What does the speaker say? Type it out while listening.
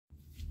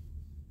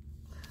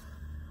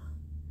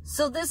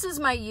So this is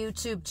my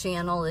YouTube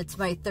channel. It's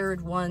my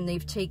third one.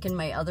 They've taken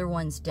my other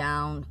ones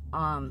down.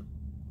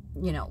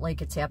 You know,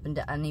 like it's happened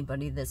to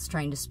anybody that's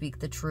trying to speak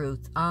the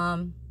truth.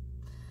 And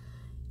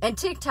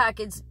TikTok,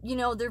 it's, you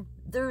know,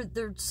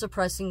 they're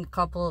suppressing a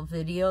couple of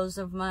videos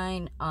of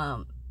mine.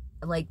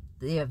 Like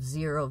they have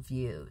 0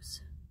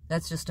 views.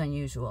 That's just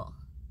unusual.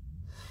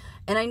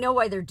 And I know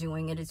why they're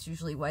doing it. It's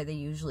usually why they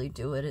usually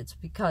do it. It's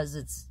because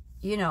it's,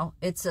 you know,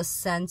 it's a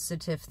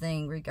sensitive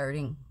thing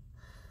regarding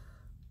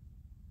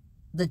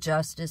the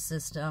justice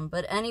system.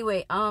 But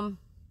anyway,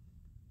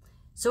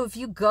 so if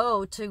you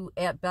go to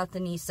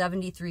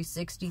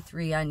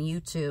 @Bethany7363 on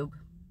YouTube,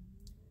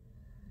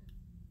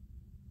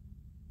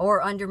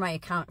 or under my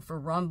account for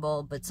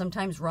Rumble, but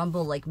sometimes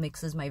Rumble like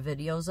mixes my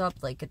videos up,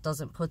 like it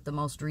doesn't put the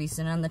most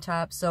recent on the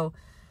top. So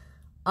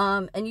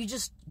and you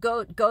just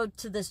go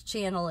to this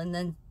channel and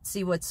then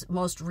see what's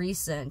most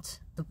recent,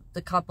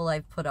 the couple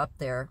I've put up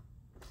there.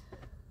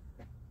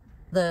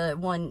 The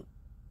one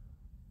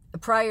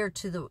prior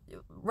to the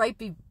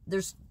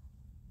there's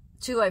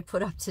 2 I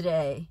put up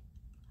today.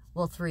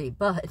 Well, 3,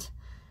 but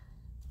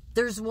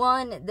there's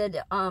one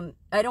that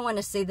I don't want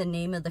to say the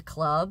name of the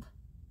club,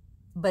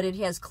 but it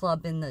has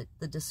club in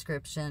the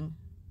description.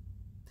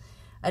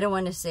 I don't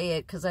want to say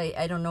it because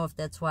I don't know if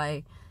that's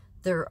why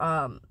they're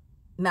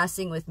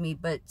messing with me,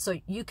 but so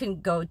you can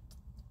go.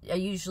 I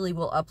usually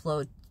will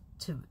upload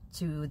to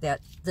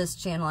this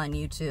channel on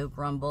YouTube,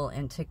 Rumble,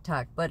 and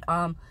TikTok. But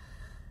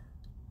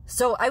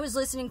so I was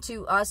listening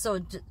to,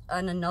 also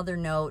on another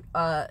note,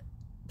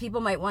 people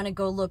might want to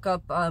go look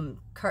up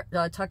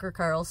Tucker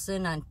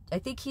Carlson on, I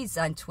think he's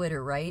on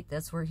Twitter, right?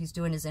 That's where he's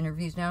doing his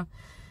interviews now.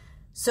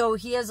 So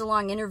he has a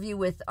long interview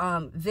with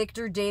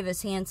Victor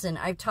Davis Hanson.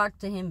 I've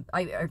talked to him.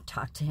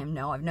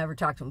 No, I've never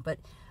talked to him, but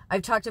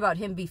I've talked about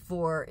him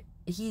before.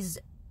 He's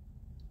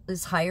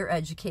higher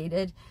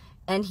educated,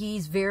 and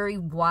he's very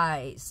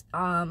wise,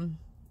 and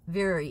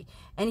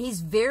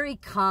he's very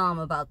calm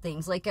about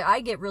things. Like,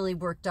 I get really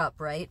worked up,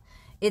 right?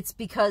 It's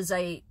because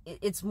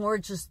it's more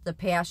just the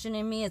passion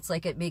in me. It's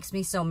like it makes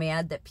me so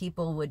mad that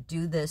people would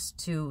do this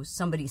to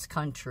somebody's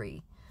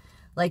country,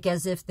 like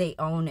as if they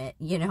own it,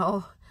 you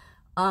know?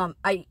 But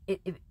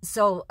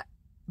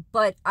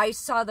I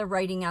saw the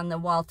writing on the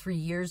wall 3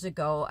 years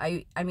ago.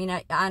 I mean,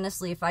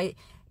 honestly, if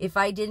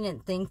I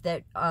didn't think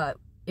that,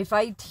 if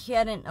I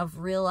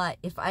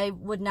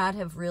would not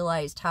have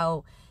realized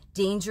how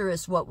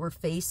dangerous what we're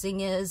facing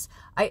is,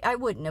 I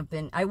wouldn't have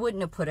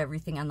put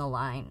everything on the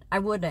line. I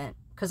wouldn't,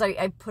 because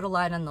I put a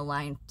lot on the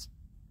line.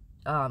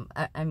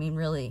 I mean,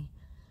 really,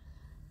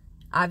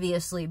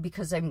 obviously,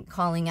 because I'm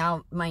calling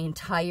out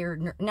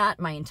not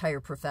my entire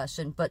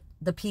profession, but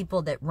the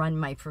people that run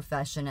my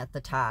profession at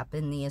the top,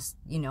 and the,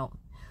 you know,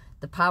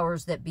 the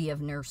powers that be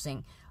of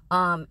nursing,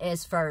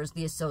 as far as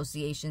the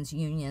associations,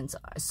 unions.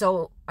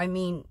 So, I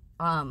mean,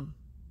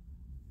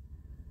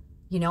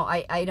 you know,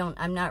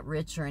 I'm not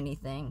rich or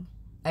anything.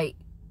 I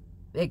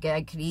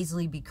could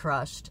easily be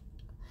crushed.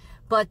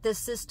 But this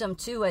system,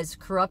 too, as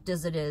corrupt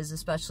as it is,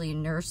 especially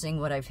in nursing,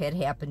 what I've had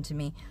happen to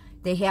me,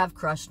 they have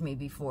crushed me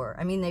before.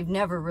 I mean, they've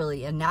never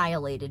really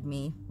annihilated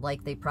me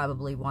like they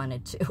probably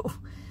wanted to.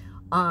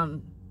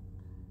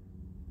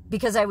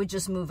 Because I would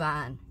just move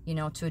on, you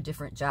know, to a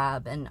different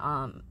job. And,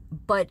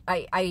 but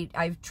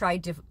I've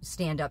tried to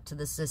stand up to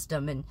the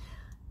system, and,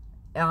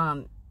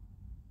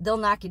 they'll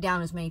knock you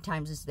down as many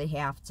times as they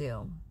have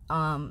to.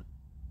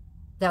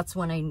 That's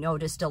when I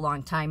noticed a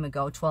long time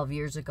ago, 12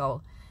 years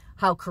ago,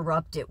 how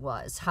corrupt it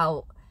was,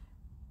 how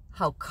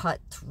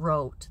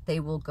cutthroat they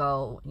will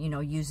go, you know,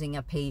 using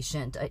a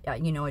patient,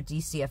 you know, a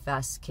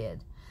DCFS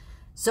kid.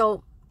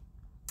 So,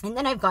 and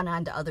then I've gone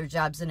on to other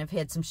jobs and have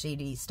had some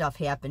shady stuff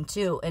happen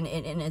too. And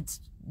it's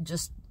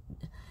just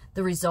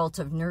the result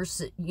of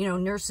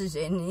nurses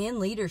in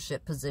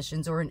leadership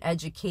positions or in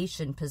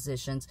education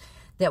positions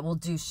that will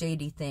do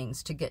shady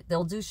things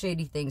they'll do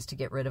shady things to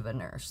get rid of a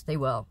nurse. They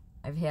will.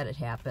 I've had it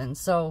happen.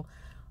 So,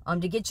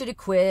 to get you to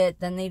quit,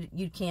 then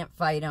you can't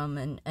fight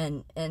them,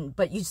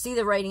 but you see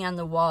the writing on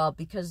the wall,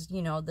 because,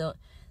 you know,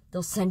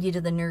 they'll send you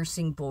to the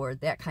nursing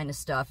board, that kind of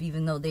stuff,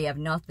 even though they have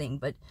nothing.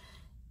 But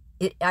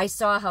I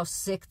saw how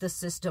sick the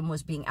system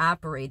was being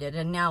operated,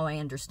 and now I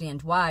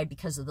understand why,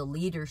 because of the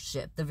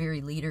leadership, the very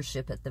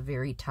leadership at the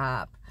very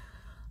top.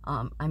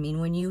 I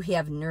mean, when you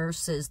have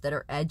nurses that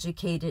are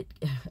educated,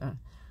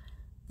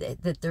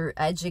 that they're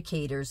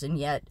educators, and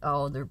yet,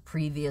 their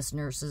previous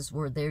nurses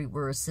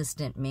were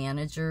assistant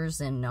managers,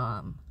 and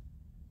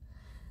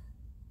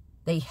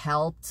they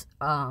helped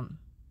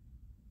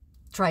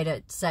try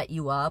to set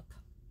you up.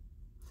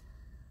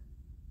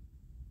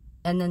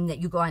 And then that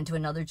you go on to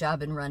another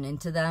job and run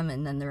into them,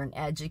 and then they're an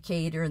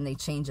educator and they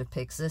change a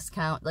Pyxis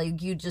count. Like,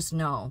 you just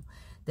know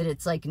that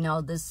it's like,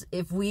 no,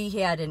 if we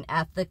had an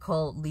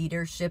ethical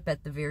leadership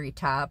at the very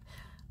top,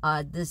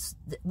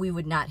 we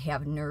would not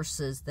have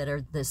nurses that are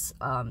this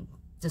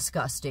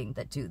disgusting,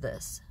 that do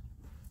this.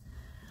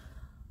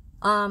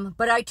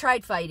 But I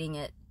tried fighting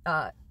it,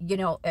 you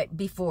know,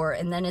 before,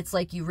 and then it's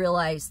like you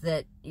realize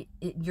that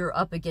you're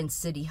up against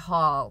City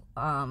Hall.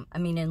 I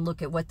mean, and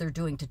look at what they're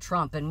doing to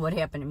Trump, and what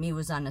happened to me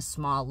was on a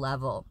small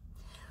level.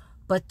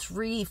 But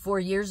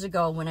 3-4 years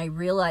ago, when I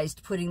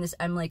realized putting this,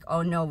 I'm like,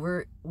 oh no,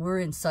 we're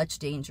in such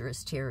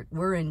dangerous territory.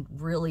 We're in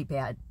really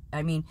bad.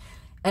 I mean,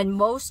 and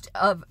most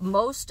of,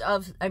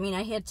 I mean,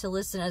 I had to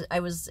listen. I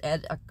was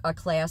at a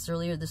class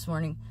earlier this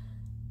morning,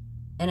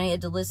 and I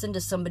had to listen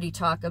to somebody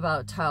talk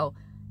about how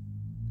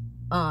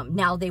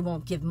now they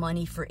won't give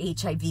money for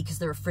HIV because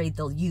they're afraid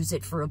they'll use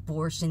it for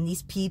abortion.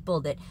 These people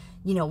that,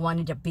 you know,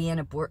 wanted to ban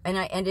abortion.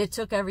 And it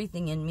took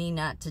everything in me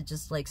not to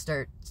just like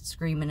start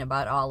screaming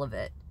about all of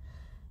it.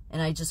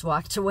 And I just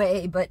walked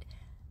away. But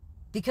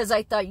because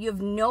I thought, you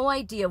have no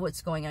idea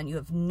what's going on. You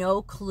have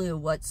no clue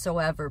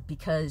whatsoever,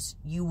 because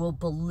you will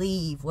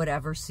believe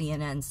whatever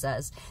CNN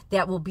says.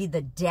 That will be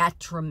the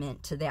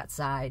detriment to that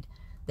side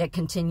that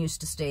continues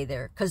to stay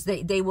there, because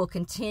they will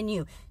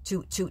continue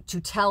to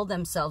tell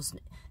themselves,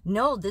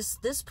 no,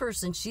 this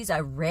person, she's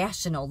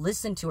irrational,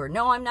 listen to her.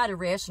 No, I'm not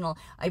irrational.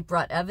 I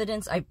brought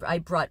evidence. I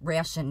brought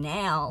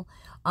rationale.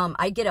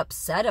 I get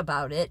upset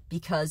about it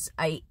because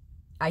I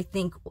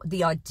think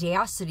the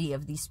audacity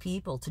of these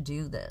people to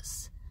do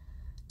this.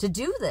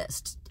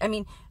 I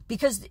mean,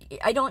 because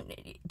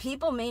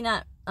people may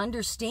not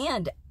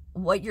understand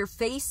what you're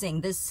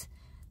facing. This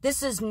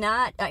is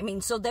not, I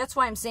mean, so that's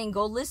why I'm saying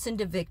go listen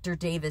to Victor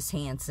Davis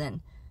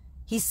Hanson.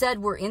 He said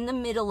we're in the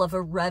middle of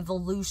a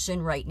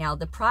revolution right now.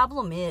 The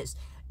problem is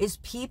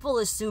people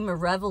assume a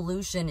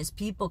revolution is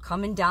people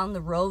coming down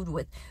the road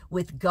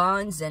with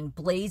guns and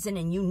blazing,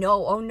 and you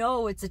know, oh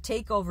no, it's a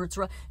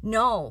takeover.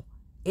 No,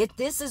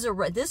 this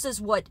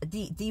is what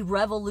the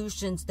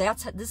revolutions.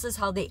 This is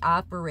how they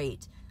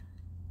operate.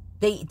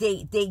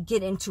 They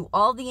get into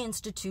all the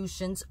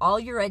institutions,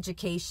 all your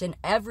education,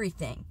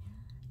 everything.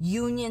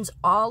 Unions,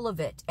 all of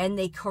it, and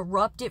they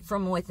corrupt it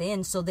from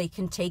within so they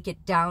can take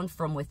it down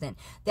from within.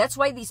 That's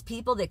why these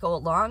people that go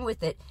along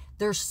with it,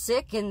 they're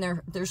sick,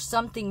 and there's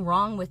something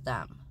wrong with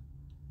them.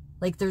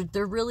 Like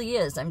there really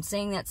is. I'm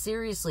saying that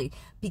seriously,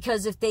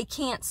 because if they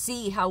can't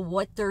see how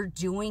what they're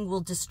doing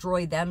will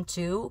destroy them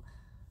too,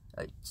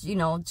 you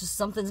know, just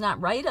something's not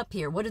right up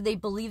here. What do they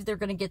believe? They're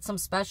going to get some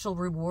special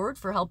reward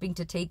for helping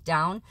to take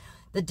down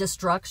the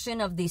destruction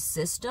of these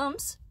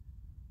systems?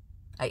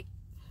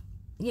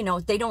 You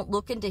know, they don't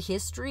look into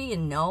history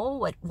and know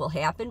what will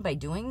happen by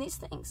doing these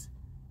things.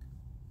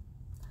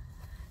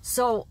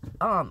 So,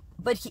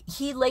 but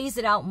he lays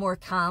it out more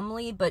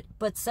calmly, but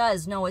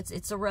says, no,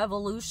 it's a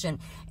revolution.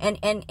 And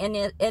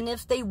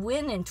if they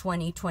win in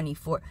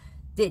 2024,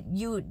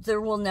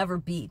 there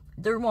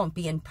won't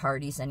be in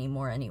parties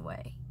anymore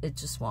anyway. It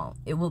just won't.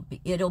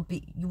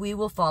 We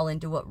will fall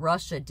into what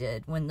Russia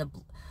did when the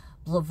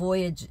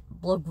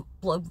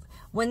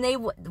when they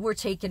were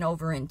taken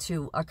over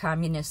into a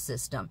communist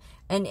system.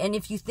 And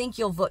if you think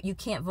you'll vote, you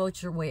can't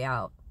vote your way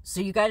out. So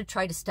you got to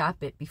try to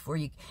stop it before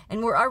you,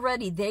 and we're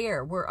already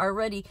there.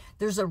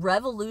 There's a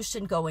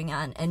revolution going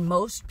on, and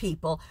most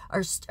people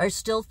are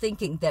still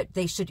thinking that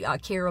they should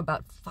care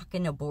about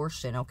fucking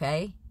abortion,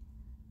 okay?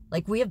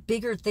 Like, we have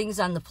bigger things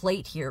on the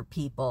plate here,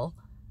 people.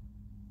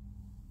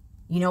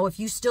 You know, if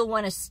you still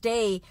want to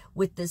stay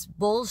with this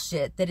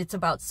bullshit that it's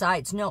about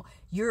sides, no,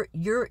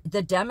 you're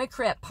the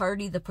Democrat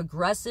Party, the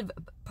progressive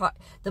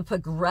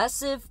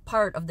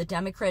part of the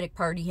Democratic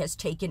Party has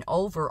taken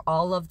over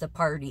all of the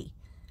party.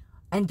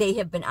 And they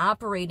have been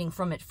operating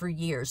from it for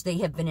years. They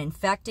have been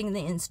infecting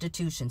the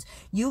institutions.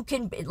 You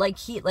can, like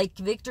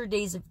Victor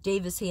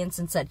Davis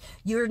Hanson said,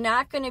 you're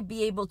not going to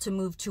be able to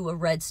move to a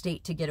red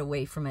state to get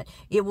away from it.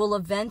 It will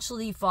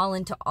eventually fall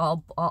into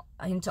all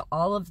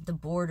of the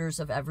borders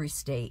of every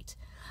state.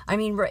 I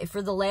mean,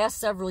 for the last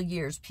several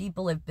years,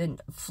 people have been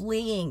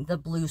fleeing the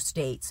blue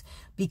states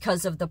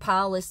because of the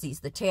policies,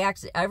 the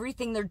taxes,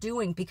 everything they're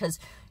doing, because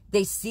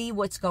they see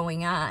what's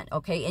going on,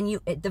 okay? And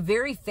the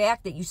very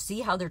fact that you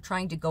see how they're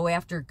trying to go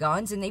after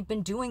guns, and they've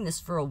been doing this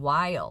for a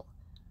while.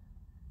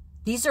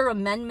 These are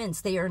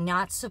amendments they are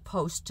not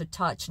supposed to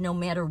touch, no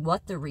matter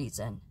what the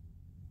reason,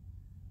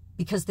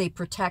 because they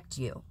protect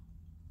you.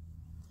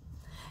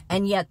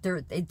 And yet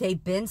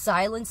they've been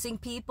silencing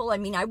people. I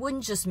mean, I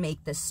wouldn't just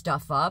make this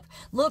stuff up.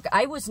 Look,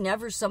 I was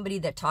never somebody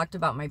that talked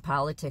about my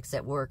politics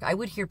at work. I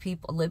would hear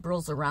people,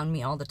 liberals around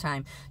me all the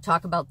time,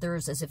 talk about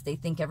theirs as if they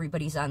think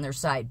everybody's on their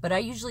side. But I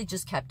usually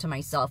just kept to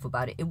myself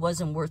about it. It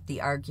wasn't worth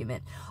the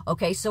argument.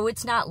 Okay, so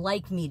it's not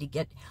like me to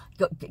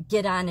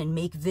get on and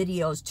make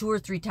videos 2 or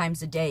 3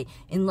 times a day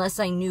unless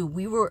I knew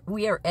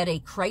we are at a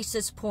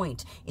crisis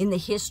point in the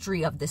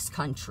history of this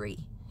country.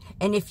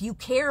 And if you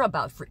care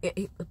about,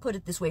 put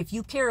it this way, if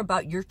you care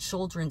about your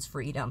children's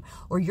freedom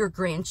or your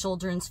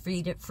grandchildren's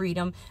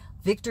freedom,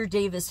 Victor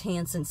Davis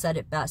Hanson said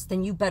it best,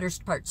 then you better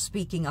start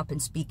speaking up,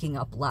 and speaking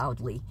up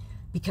loudly,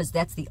 because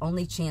that's the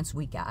only chance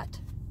we got.